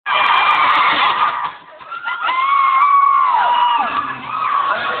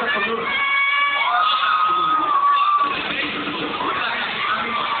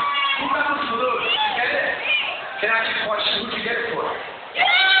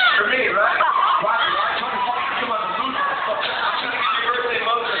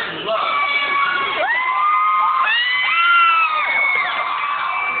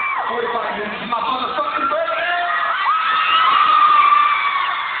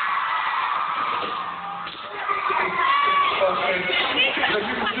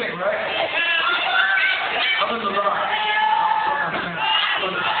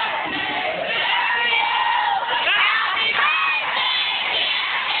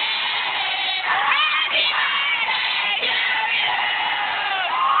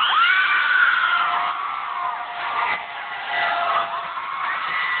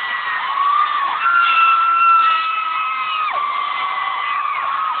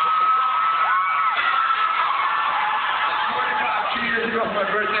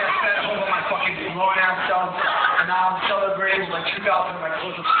raised like 2,000 in my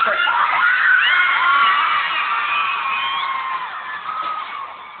clothes was crazy.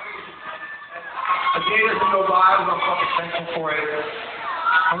 A day doesn't go by without fucking thankful for it.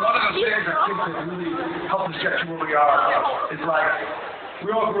 And one of those things I think that really helped us get to where we are is like,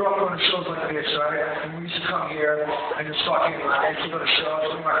 we all grew up going to shows like this, right? And we used to come here and just fucking, I used to go to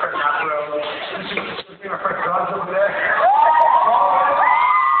shows with my friend Afro. I used to go to my friend God's over there.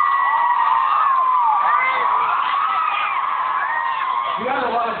 We had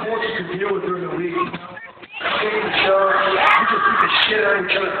a lot of bullshit to deal with during the week, you know? Taking the show, we just beat the shit out of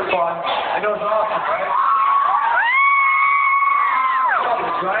each other for fun. And it was awesome, right?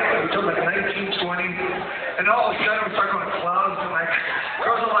 Right? We took like 19, 20, and all of a sudden we started going to clowns, and like,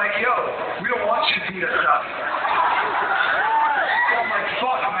 girls are like, yo, we don't want you to beat us up. So I'm like,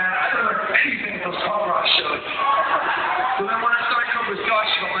 fuck, man, I don't learn anything at those punk rock shows. So then when I started coming with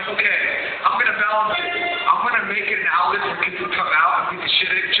discussion, I'm like, okay, I'm going to balance it. I'm going to make it an outlet for kids to come out and beat the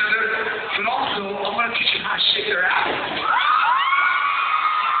shit at each other, but also, I'm going to teach them how to shake their asses.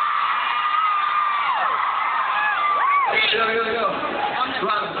 Yo.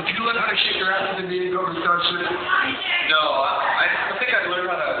 Ryland, did you learn how to shake your ass in the NBA go to start shit? No, I think I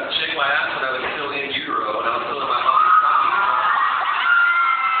learned how to shake my ass when I was still in utero, when I was still in my mom's tummy.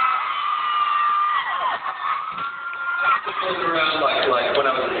 I was around like when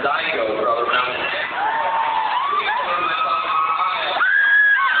I was a zygote, brother, when I was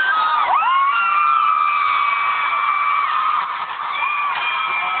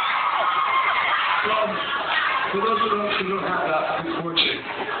for those of us who don't have that good fortune,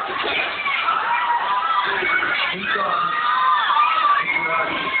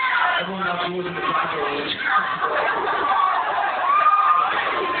 everyone else who was in the black village.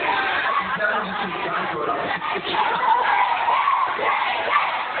 That was just a guy going on.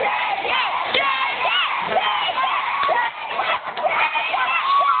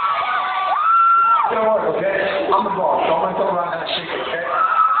 Don't worry, okay? I'm the boss, so I'm going to come around and shake it, okay?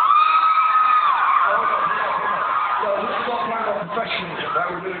 Professionalism,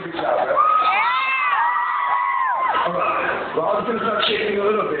 that was a really good job, right? Alright, well, I'm going to start shaking a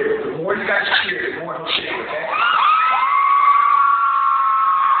little bit. The more you guys cheer, the more he'll shake.